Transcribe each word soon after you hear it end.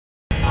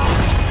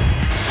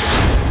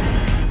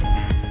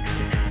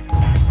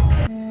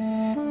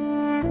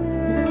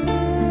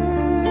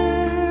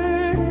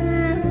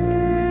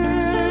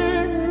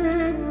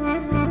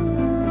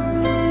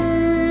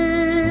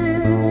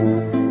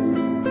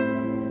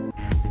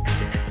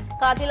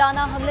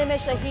कातिलाना हमले में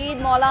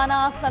शहीद मौलाना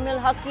समीउल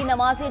हक की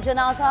नमाज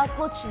जनाजा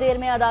कुछ देर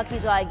में अदा की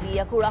जाएगी।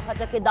 अकूड़ा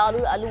खटक के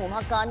दारुल उलूम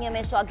हक्कानिया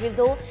में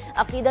शागिर्दों,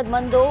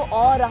 अकीदतमंदों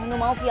और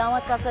रहनुमाओं की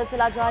आमद का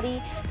सिलसिला जारी।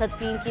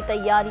 तदफीन की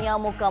तैयारियां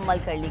मुकम्मल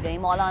कर ली गई।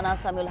 मौलाना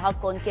समीउल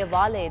हक को उनके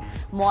वालिद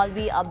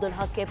मौलवी अब्दुल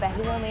हक के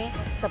पहलुओं में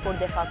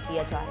सपुर्द खाक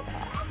किया जाएगा।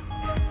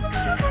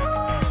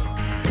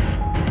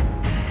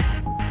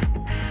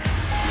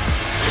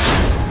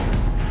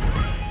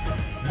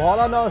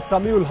 मौलाना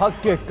समीउल हक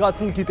के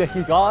कत्ल की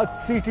तहकीकात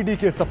CTD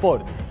के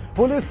सपुर्द।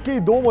 पुलिस की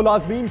 2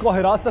 मुलाजमीन को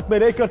हिरासत में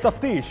लेकर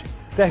तफ्तीश।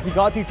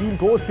 तहकीकाती टीम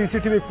को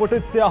CCTV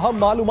फुटेज से अहम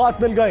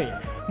मालूमात मिल गई।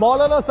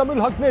 मौलाना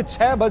समीउल हक ने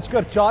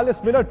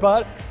 6:40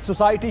 पर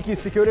सोसाइटी की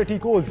सिक्योरिटी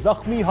को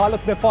जख्मी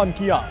हालत में फोन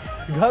किया।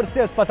 घर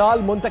से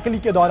अस्पताल मुंतकली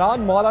के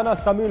दौरान मौलाना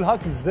समीउल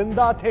हक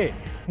जिंदा थे।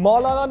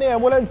 मौलाना ने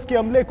एम्बुलेंस के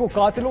अमले को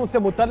कातिलों से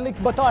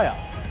मुतल्लिक बताया।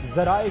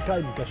 जराए का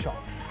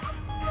इंकशाफ।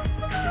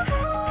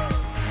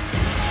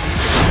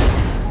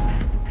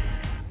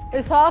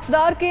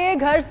 इसहाकदार के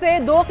घर से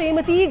 2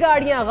 कीमती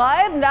गाड़ियां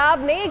गायब।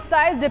 नैब ने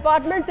एक्साइज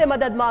डिपार्टमेंट से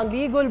मदद मांग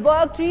ली।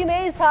 गुलबर्ग ट्री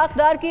में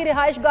इसहाकदार की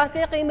रिहाइश गाह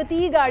से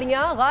कीमती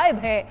गाड़ियां गायब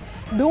हैं,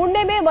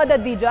 ढूंढने में मदद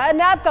दी जाए,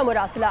 नैब का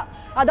मुरासला।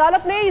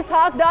 अदालत ने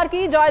इसहाकदार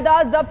की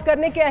जायदाद जब्त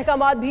करने के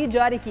अहकाम भी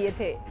जारी किए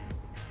थे।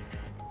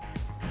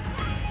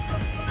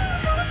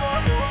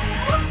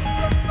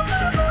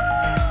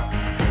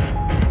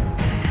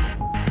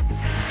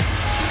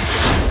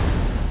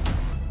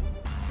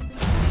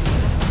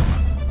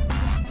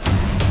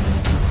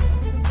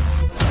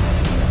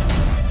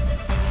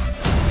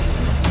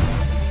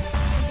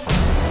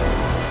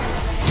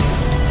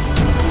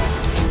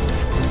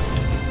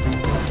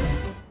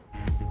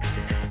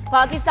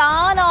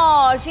 पाकिस्तान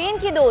और चीन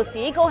की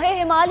दोस्ती कोहे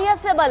हिमालय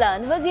से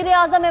बुलंद। वजीर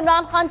आजम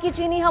इमरान खान की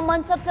चीनी हम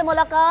मनसब से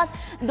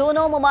मुलाकात।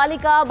 दोनों ममालिक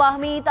का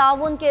बाहमी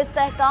ताउन के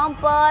इस्तेहकाम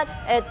पर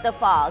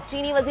इत्तफाक।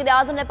 चीनी वजीर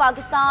आजम ने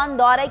पाकिस्तान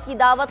दौरे की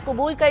दावत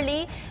कबूल कर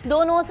ली।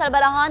 दोनों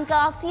सरबराहान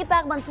का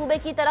CPEC मंसूबे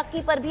की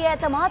तरक्की पर भी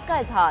एतमाद का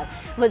इजहार।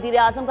 वजीर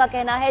आजम का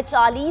कहना है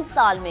 40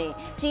 साल में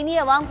चीनी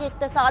अवाम की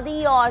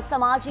इक्तसादी और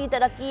समाजी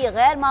तरक्की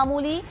गैर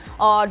मामूली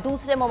और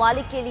दूसरे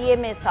ममालिक के लिए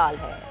मिसाल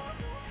है।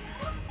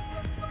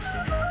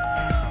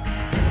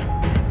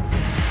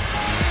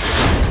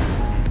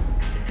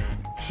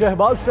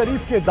 शहबाज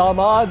शरीफ के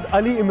दामाद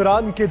अली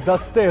इमरान के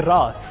दस्ते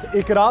रास्त।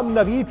 इकराम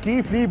नवीद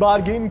की प्ली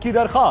बार्गेन की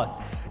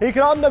दरखास्त।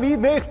 इकराम नवीद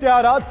ने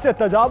इख्तियारात से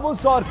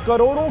तजावुज और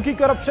करोड़ों की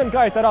करप्शन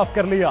का एतराफ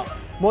कर लिया।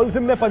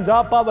 मुलजिम ने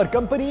पंजाब पावर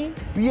कंपनी,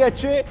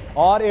 PHA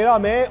और ARY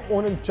में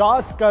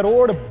 49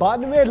 करोड़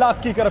 92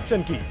 लाख की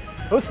करप्शन की।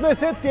 उसमें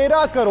से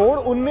 13 करोड़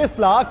 19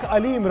 लाख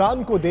अली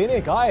इमरान को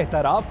देने का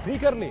एतराफ भी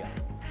कर लिया।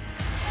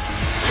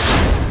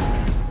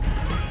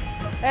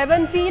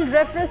 एवनफील्ड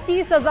रेफरेंस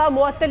की सजा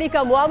मुअत्तली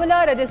का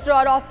मामला।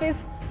 रजिस्ट्रार ऑफिस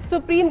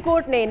सुप्रीम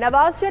कोर्ट ने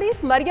नवाज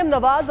शरीफ, मरियम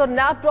नवाज और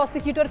नैब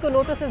प्रोसिक्यूटर को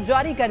नोटिस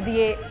जारी कर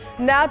दिए।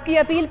 नैब की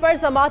अपील पर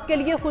समाअत के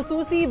लिए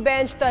खुसूसी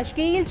बेंच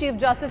तश्कील। चीफ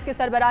जस्टिस की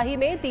सरबराही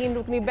में 3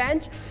 रुकनी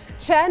बेंच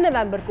 6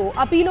 नवंबर को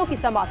अपीलों की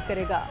समाअत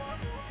करेगा।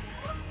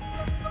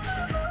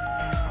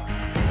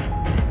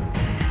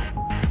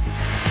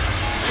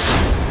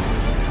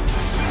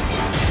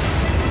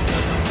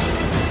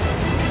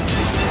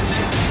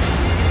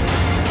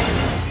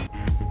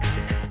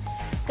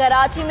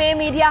 कराची में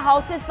मीडिया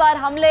हाउसेस पर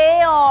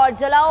हमले और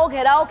जलाओ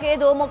घेराव के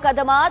 2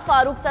 मुकदमात।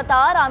 फारूक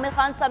सत्तार, आमिर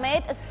खान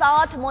समेत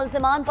 60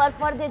 मुलजिमान पर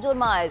फर्द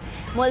जुर्म आयद।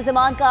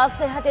 मुलजिमान का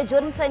सेहत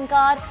जुर्म से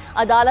इनकार।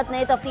 अदालत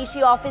ने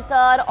तफ्तीशी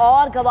ऑफिसर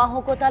और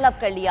गवाहों को तलब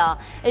कर लिया।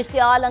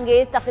 इश्तियाल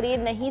अंगेज तकरीर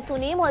नहीं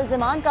सुनी।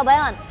 मुलजिमान का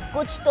बयान,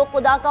 कुछ तो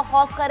खुदा का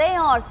खौफ करें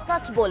और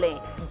सच बोलें।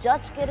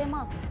 जज के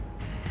रिमार्क्स।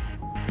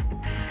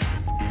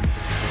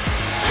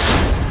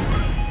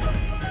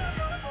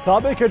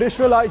 साबिक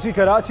एडिशनल IG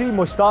कराची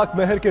मुश्ताक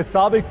मेहर के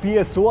साबिक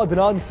PSO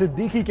अदनान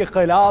सिद्दीकी के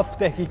खिलाफ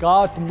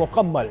तहकीकात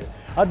मुकम्मल।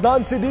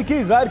 अदनान सिद्दीकी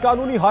गैर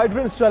कानूनी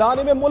हाइड्रेंट्स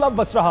चलाने में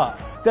मुलव्वस रहा।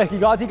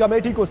 तहकीकाती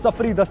कमेटी को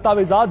सफरी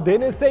दस्तावेजात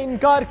देने से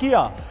इनकार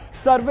किया।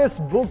 सर्विस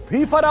बुक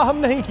भी फराहम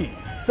नहीं की।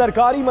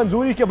 सरकारी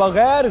मंजूरी के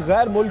बगैर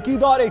गैर मुल्की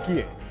दौरे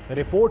किए।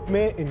 रिपोर्ट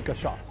में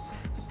इंकशाफ।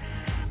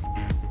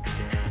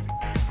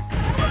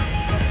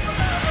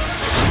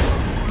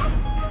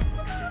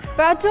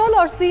 पेट्रोल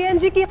और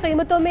CNG की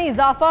कीमतों में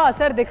इजाफा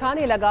असर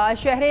दिखाने लगा।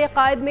 शहर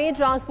कायद में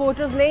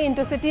ट्रांसपोर्टर्स ने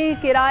इंटरसिटी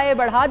किराए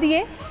बढ़ा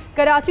दिए।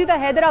 कराची से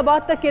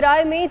हैदराबाद तक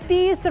किराए में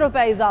 30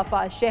 रुपए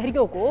इजाफा।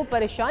 शहरियों को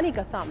परेशानी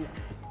का सामना।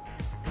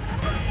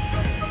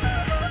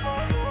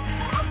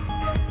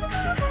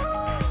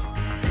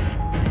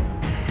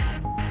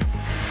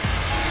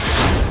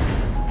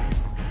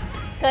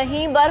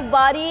 कहीं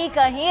बर्फबारी,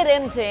 कहीं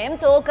रिमझिम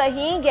तो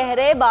कहीं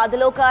गहरे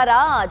बादलों का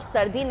राज।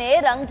 सर्दी ने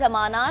रंग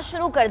जमाना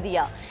शुरू कर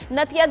दिया।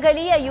 नतिया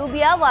गली,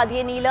 अयूबिया,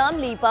 वादी नीलम,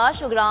 लीपा,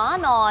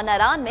 शुगरान और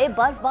नारान में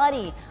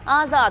बर्फबारी।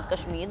 आजाद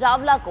कश्मीर,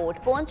 रावलाकोट,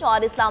 पुंछ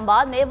और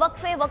इस्लामाबाद में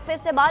वक्फे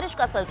से बारिश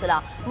का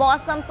सिलसिला।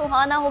 मौसम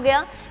सुहाना हो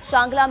गया।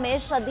 शांगला में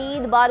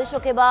शदीद बारिशों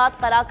के बाद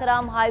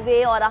कराकरम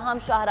हाईवे और अहम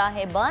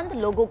शाहराहें बंद।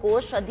 लोगों को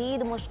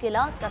शदीद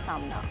मुश्किलात का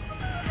सामना।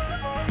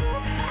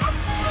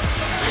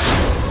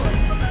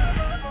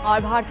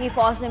 और भारतीय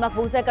फौज ने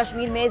मकबूजा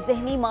कश्मीर में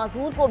जहनी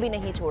माजूर को भी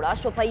नहीं छोड़ा।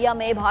 शोपिया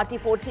में भारतीय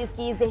फोर्सेस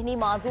की जहनी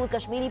माजूर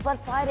कश्मीरी पर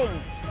फायरिंग,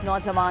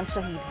 नौजवान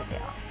शहीद हो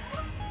गया।